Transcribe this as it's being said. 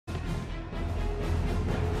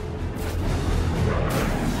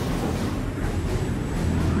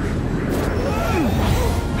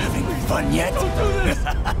done yet? Don't do this!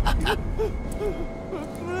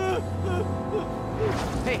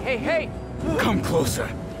 Hey! Come closer.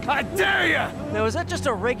 I dare ya! Now, is that just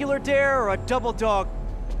a regular dare or a double dog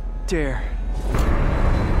dare?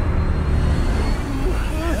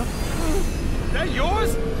 Is that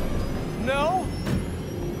yours? No?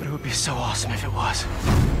 But it would be so awesome if it was.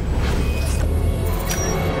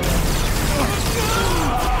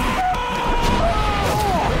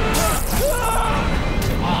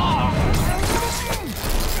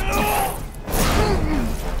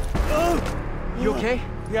 You okay?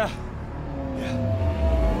 Yeah.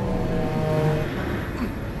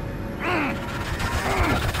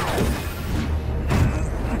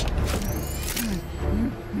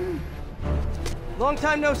 Long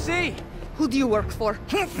time no see. Who do you work for?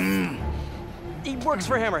 He works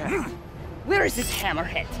for Hammerhead. Where is this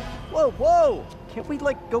hammerhead? Whoa! Can't we,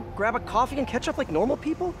 like, go grab a coffee and catch up like normal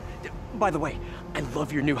people? By the way, I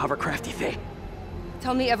love your new hovercrafty thing.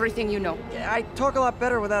 Tell me everything you know. Yeah, I talk a lot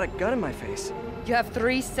better without a gun in my face. You have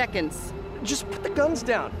 3 seconds. Just put the guns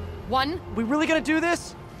down. 1, We really gonna do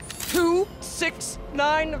this? 2, 6,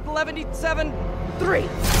 9, 11, 7... 3.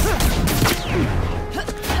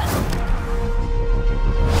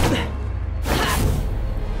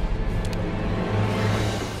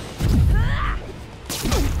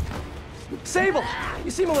 Sable,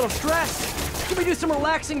 you seem a little stressed. Can we do some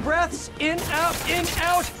relaxing breaths? In, out, in,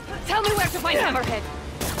 out. Tell me where to find Hammerhead.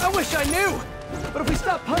 I wish I knew. But if we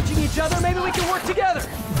stop punching each other, maybe we can work together.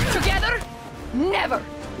 Together? Never.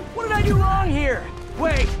 What did I do wrong here?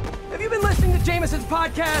 Wait, have you been listening to Jameson's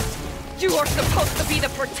podcast? You are supposed to be the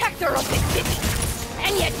protector of this city.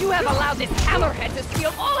 And yet you have allowed this Hammerhead to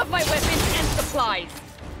steal all of my weapons and supplies.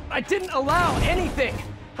 I didn't allow anything.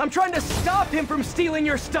 I'm trying to stop him from stealing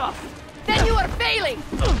your stuff. Then you are failing.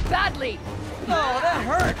 Badly. Oh, that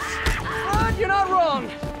hurts. But you're not wrong.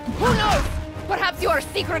 Who knows? Perhaps you are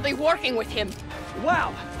secretly working with him.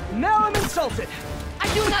 Wow, now I'm insulted. I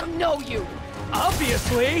do not know you.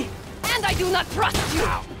 Obviously. And I do not trust you.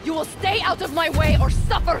 You will stay out of my way or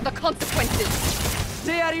suffer the consequences.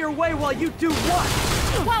 Stay out of your way while you do what?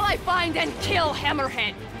 While I find and kill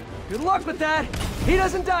Hammerhead. Good luck with that. He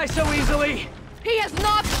doesn't die so easily. He has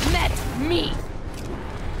not met me.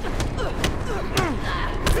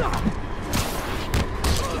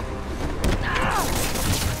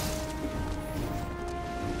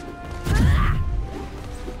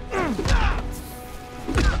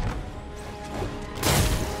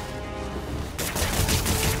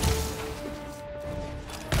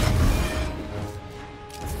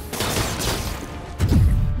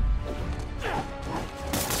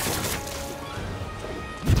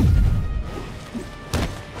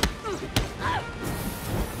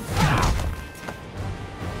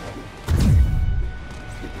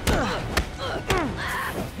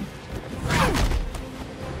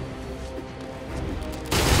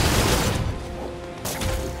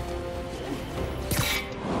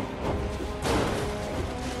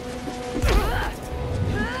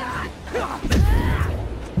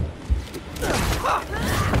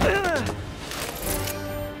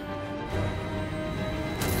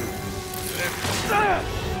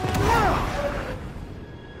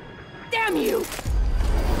 Damn you!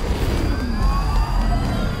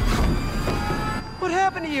 What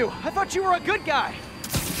happened to you? I thought you were a good guy.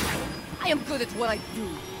 I am good at what I do.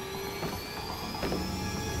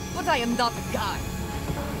 But I am not a guy.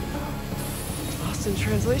 Lost in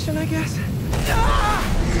translation, I guess?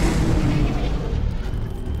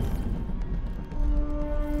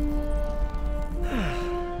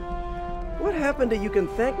 What happened to you can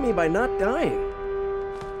thank me by not dying?